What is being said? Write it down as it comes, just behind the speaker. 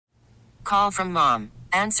Call from mom.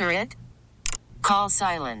 Answer it. Call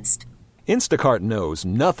silenced. Instacart knows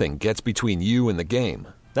nothing gets between you and the game.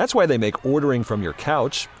 That's why they make ordering from your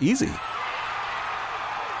couch easy.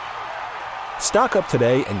 Stock up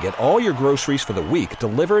today and get all your groceries for the week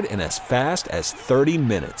delivered in as fast as 30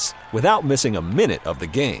 minutes without missing a minute of the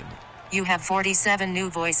game. You have 47 new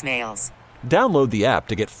voicemails. Download the app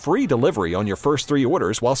to get free delivery on your first 3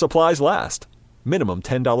 orders while supplies last. Minimum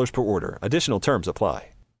 $10 per order. Additional terms apply.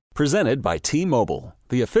 Presented by T-Mobile,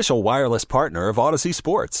 the official wireless partner of Odyssey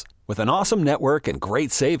Sports. With an awesome network and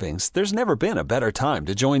great savings, there's never been a better time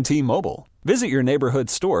to join T-Mobile. Visit your neighborhood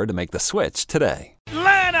store to make the switch today.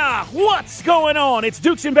 Atlanta, what's going on? It's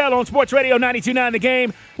Dukes and Bell on Sports Radio 92.9 The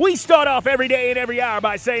Game. We start off every day and every hour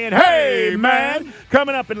by saying, hey, man.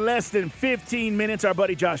 Coming up in less than 15 minutes, our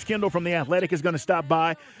buddy Josh Kendall from The Athletic is going to stop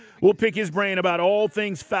by. We'll pick his brain about all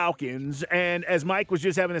things Falcons. And as Mike was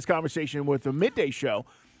just having this conversation with the midday show,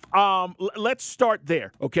 let's start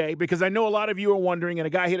there, okay? Because I know a lot of you are wondering, and a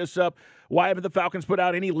guy hit us up, why haven't the Falcons put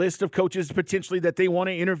out any list of coaches potentially that they want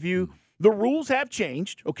to interview? The rules have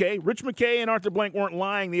changed, okay? Rich McKay and Arthur Blank weren't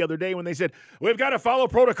lying the other day when they said, we've got to follow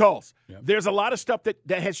protocols. Yep. There's a lot of stuff that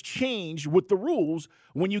has changed with the rules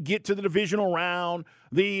when you get to the divisional round,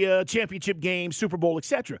 the championship game, Super Bowl,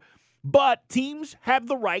 etc. But teams have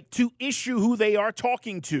the right to issue who they are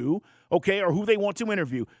talking to, okay, or who they want to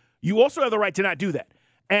interview. You also have the right to not do that.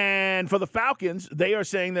 And for the Falcons, they are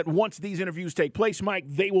saying that once these interviews take place, Mike,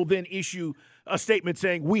 they will then issue a statement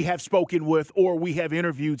saying we have spoken with or we have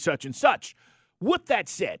interviewed such and such. With that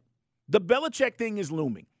said, the Belichick thing is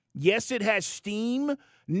looming. Yes, it has steam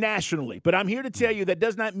nationally, but I'm here to tell you that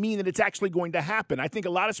does not mean that it's actually going to happen. I think a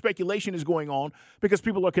lot of speculation is going on because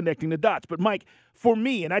people are connecting the dots. But, Mike, for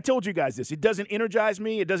me, and I told you guys this, it doesn't energize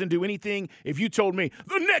me. It doesn't do anything. If you told me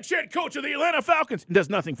the next head coach of the Atlanta Falcons, it does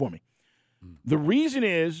nothing for me. The reason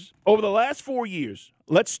is, over the last 4 years,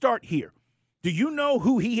 let's start here. Do you know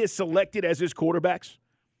who he has selected as his quarterbacks?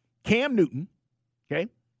 Cam Newton, okay?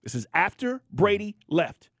 This is after Brady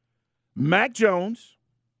left. Mac Jones,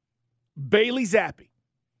 Bailey Zappi.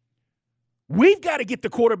 We've got to get the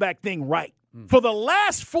quarterback thing right. For the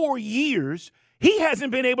last 4 years, he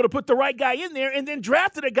hasn't been able to put the right guy in there and then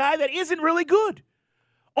drafted a guy that isn't really good.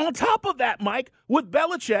 On top of that, Mike, with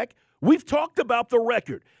Belichick, we've talked about the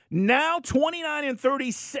record. Now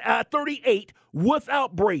 29-38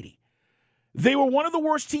 without Brady. They were one of the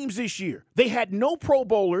worst teams this year. They had no Pro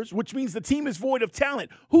Bowlers, which means the team is void of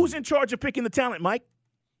talent. Who's in charge of picking the talent, Mike?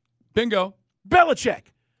 Bingo. Belichick.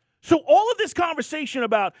 So all of this conversation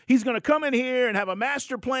about he's going to come in here and have a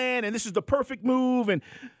master plan and this is the perfect move, and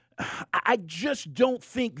I just don't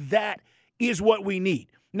think that is what we need.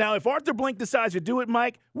 Now, if Arthur Blank decides to do it,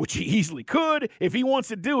 Mike, which he easily could, if he wants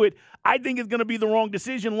to do it, I think it's going to be the wrong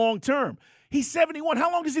decision long term. He's 71. How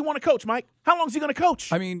long does he want to coach, Mike? How long is he going to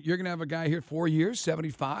coach? I mean, you're going to have a guy here 4 years,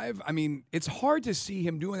 75. I mean, it's hard to see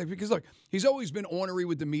him doing that because, look, he's always been ornery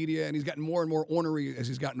with the media, and he's gotten more and more ornery as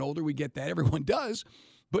he's gotten older. We get that. Everyone does.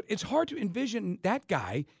 But it's hard to envision that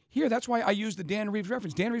guy here. That's why I use the Dan Reeves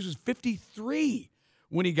reference. Dan Reeves was 53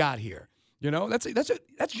 when he got here. You know, that's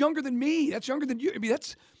younger than me. That's younger than you. I mean,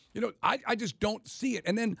 I just don't see it.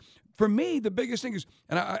 And then for me, the biggest thing is,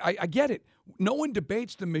 and I get it, no one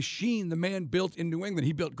debates the machine the man built in New England.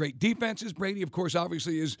 He built great defenses. Brady, of course,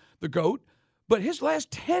 obviously is the GOAT. But his last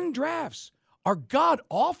 10 drafts are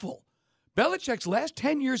god-awful. Belichick's last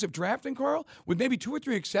 10 years of drafting, Carl, with maybe 2 or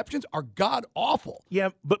 3 exceptions, are god-awful. Yeah,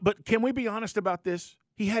 but can we be honest about this?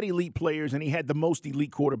 He had elite players, and he had the most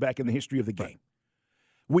elite quarterback in the history of the game. Right.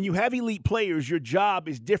 When you have elite players, your job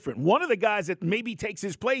is different. One of the guys that maybe takes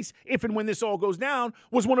his place, if and when this all goes down,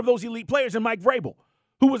 was one of those elite players in Mike Vrabel,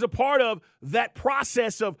 who was a part of that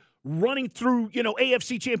process of running through,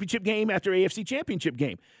 AFC championship game after AFC championship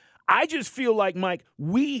game. I just feel like, Mike,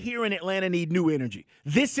 we here in Atlanta need new energy.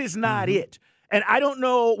 This is not it. And I don't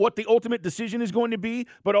know what the ultimate decision is going to be,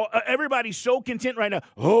 but everybody's so content right now.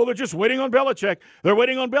 Oh, they're just waiting on Belichick. They're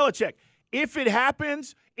waiting on Belichick. If it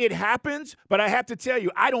happens, it happens. But I have to tell you,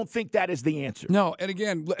 I don't think that is the answer. No, and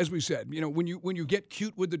again, as we said, when you get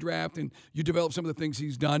cute with the draft and you develop some of the things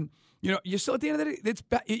he's done, you still at the end of the day,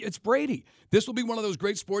 it's Brady. This will be one of those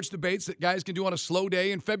great sports debates that guys can do on a slow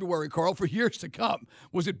day in February, Carl, for years to come.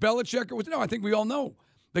 Was it Belichick or was it? No, I think we all know.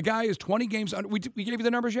 The guy is 20 games under. We gave you the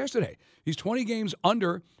numbers yesterday. He's 20 games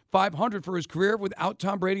under 500 for his career without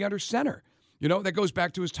Tom Brady under center. That goes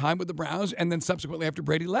back to his time with the Browns and then subsequently after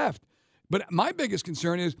Brady left. But my biggest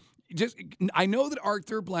concern is I know that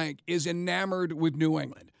Arthur Blank is enamored with New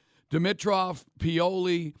England. Dimitroff,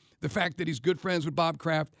 Pioli, the fact that he's good friends with Bob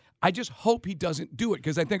Kraft. I just hope he doesn't do it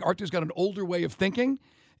because I think Arthur's got an older way of thinking.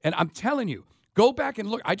 And I'm telling you, Go back and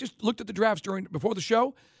look. I just looked at the drafts before the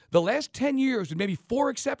show. The last 10 years, with maybe 4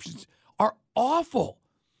 exceptions, are awful.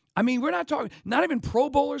 I mean, we're not talking, not even Pro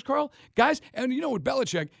Bowlers, Carl. Guys, and you know with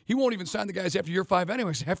Belichick, he won't even sign the guys after year 5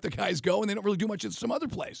 anyways. Half the guys go, and they don't really do much at some other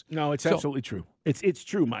place. No, it's absolutely true. It's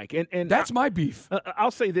true, Mike. And that's my beef.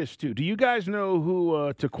 I'll say this, too. Do you guys know who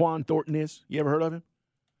Taquan Thornton is? You ever heard of him?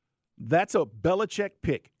 That's a Belichick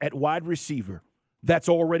pick at wide receiver that's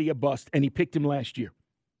already a bust, and he picked him last year,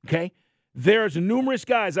 okay? There's numerous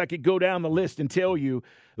guys I could go down the list and tell you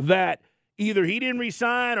that either he didn't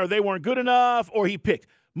resign or they weren't good enough or he picked.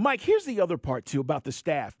 Mike, here's the other part, too, about the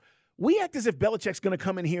staff. We act as if Belichick's going to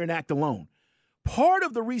come in here and act alone. Part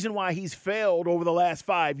of the reason why he's failed over the last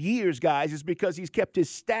 5 years, guys, is because he's kept his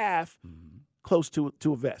staff close to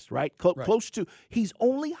a vest, right? Close to. He's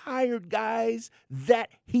only hired guys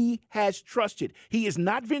that he has trusted. He has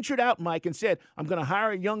not ventured out, Mike, and said, I'm going to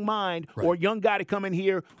hire a young mind or a young guy to come in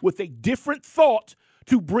here with a different thought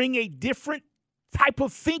to bring a different type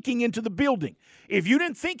of thinking into the building. If you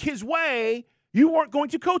didn't think his way, you weren't going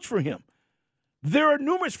to coach for him. There are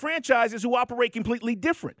numerous franchises who operate completely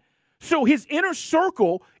different. So his inner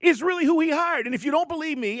circle is really who he hired. And if you don't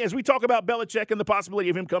believe me, as we talk about Belichick and the possibility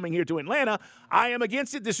of him coming here to Atlanta, I am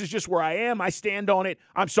against it. This is just where I am. I stand on it.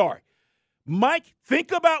 I'm sorry. Mike,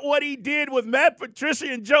 think about what he did with Matt Patricia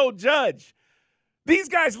and Joe Judge. These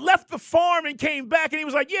guys left the farm and came back, and he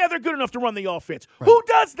was like, yeah, they're good enough to run the offense. Right. Who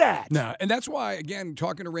does that? No, and that's why, again,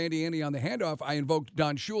 talking to Randy Andy on the handoff, I invoked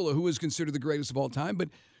Don Shula, who is considered the greatest of all time. But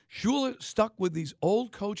Shula stuck with these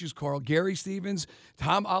old coaches, Carl, Gary Stevens,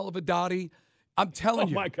 Tom Olivadotti. I'm telling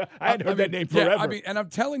you. Oh, my God. I hadn't heard that name forever. Yeah, and I'm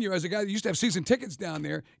telling you, as a guy that used to have season tickets down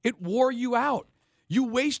there, it wore you out. You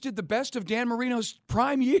wasted the best of Dan Marino's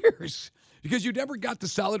prime years because you never got the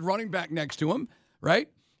solid running back next to him, right?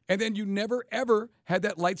 And then you never, ever had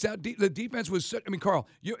that lights out. The defense was such, I mean, Carl,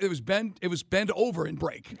 it was bend over and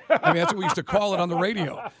break. I mean, that's what we used to call it on the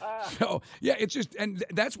radio. So, yeah, it's just, and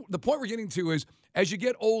that's the point we're getting to is as you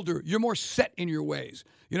get older, you're more set in your ways.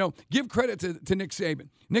 You know, give credit to Nick Saban.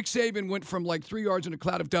 Nick Saban went from like 3 yards in a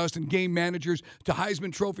cloud of dust and game managers to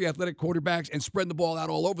Heisman Trophy athletic quarterbacks and spreading the ball out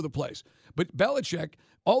all over the place. But Belichick,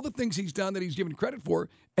 all the things he's done that he's given credit for,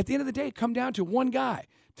 at the end of the day, come down to one guy,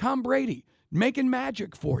 Tom Brady, making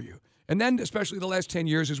magic for you. And then, especially the last 10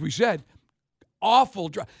 years, as we said,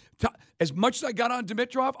 awful. As much as I got on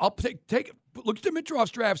Dimitrov, I'll take it. Look at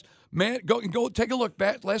Dimitrov's drafts. Man, go take a look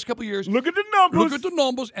back last couple of years. Look at the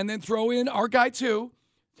numbers. And then throw in our guy, too,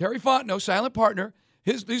 Terry Fontenot, silent partner.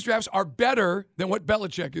 These drafts are better than what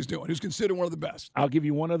Belichick is doing, who's considered one of the best. I'll give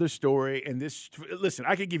you one other story. And listen,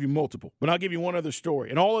 I could give you multiple, but I'll give you one other story.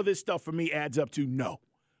 And all of this stuff for me adds up to no.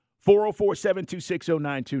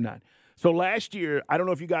 404-726-0929. So last year, I don't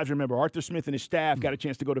know if you guys remember, Arthur Smith and his staff got a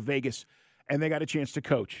chance to go to Vegas, and they got a chance to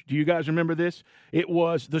coach. Do you guys remember this? It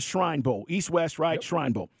was the Shrine Bowl, East-West, right? Yep.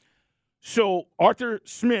 Shrine Bowl. So Arthur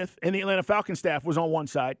Smith and the Atlanta Falcons staff was on one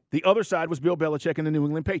side. The other side was Bill Belichick and the New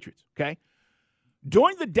England Patriots, okay?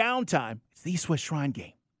 During the downtime, it's the East-West Shrine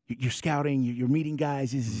game. You're scouting, you're meeting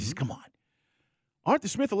guys. Come on. Arthur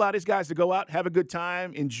Smith allowed his guys to go out, have a good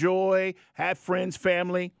time, enjoy, have friends,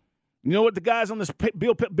 family. You know what the guys on this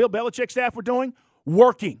Bill Belichick staff were doing?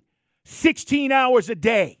 Working 16 hours a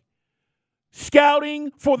day,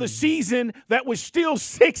 scouting for the season that was still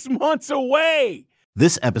 6 months away.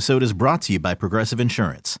 This episode is brought to you by Progressive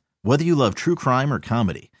Insurance. Whether you love true crime or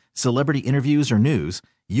comedy, celebrity interviews or news,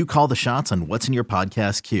 you call the shots on what's in your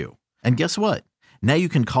podcast queue. And guess what? Now you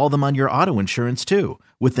can call them on your auto insurance too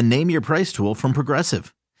with the Name Your Price tool from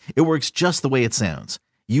Progressive. It works just the way it sounds.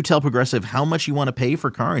 You tell Progressive how much you want to pay for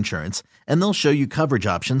car insurance, and they'll show you coverage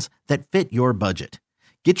options that fit your budget.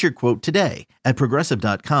 Get your quote today at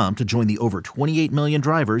Progressive.com to join the over 28 million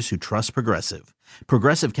drivers who trust Progressive.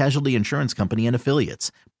 Progressive Casualty Insurance Company and Affiliates.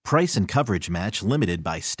 Price and coverage match limited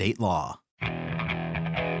by state law.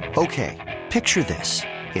 Okay, picture this.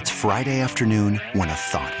 It's Friday afternoon when a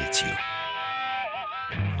thought hits you.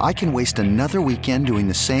 I can waste another weekend doing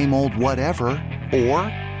the same old whatever, or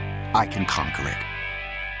I can conquer it.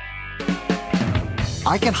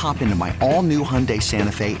 I can hop into my all-new Hyundai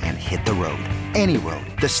Santa Fe and hit the road. Any road.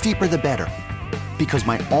 The steeper, the better. Because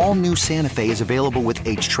my all-new Santa Fe is available with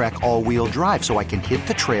H-Track all-wheel drive, so I can hit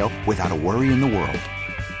the trail without a worry in the world.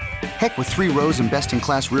 Heck, with 3 rows and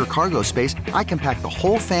best-in-class rear cargo space, I can pack the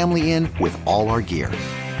whole family in with all our gear.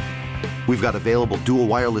 We've got available dual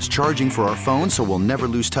wireless charging for our phones, so we'll never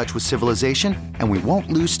lose touch with civilization, and we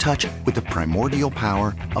won't lose touch with the primordial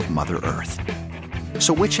power of Mother Earth.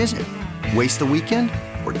 So which is it? Waste the weekend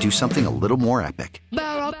or do something a little more epic?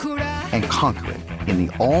 And conquer it in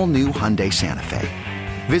the all-new Hyundai Santa Fe.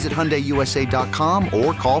 Visit HyundaiUSA.com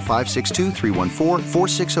or call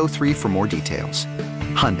 562-314-4603 for more details.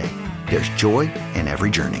 Hyundai, there's joy in every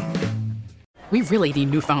journey. We really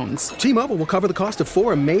need new phones. T-Mobile will cover the cost of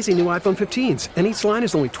 4 amazing new iPhone 15s, and each line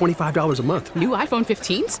is only $25 a month. New iPhone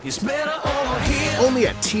 15s? It's better over here. Only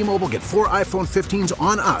at T-Mobile, get 4 iPhone 15s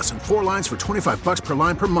on us and 4 lines for $25 per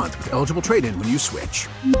line per month with eligible trade-in when you switch.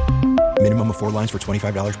 Minimum of 4 lines for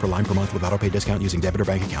 $25 per line per month with autopay discount using debit or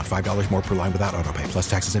bank account. $5 more per line without autopay, plus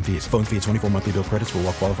taxes and fees. Phone fee at 24 monthly bill credits for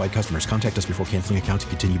well-qualified customers. Contact us before canceling account to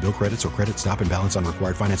continue bill credits or credit stop and balance on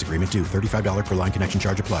required finance agreement due. $35 per line connection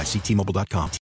charge applies. See T-Mobile.com.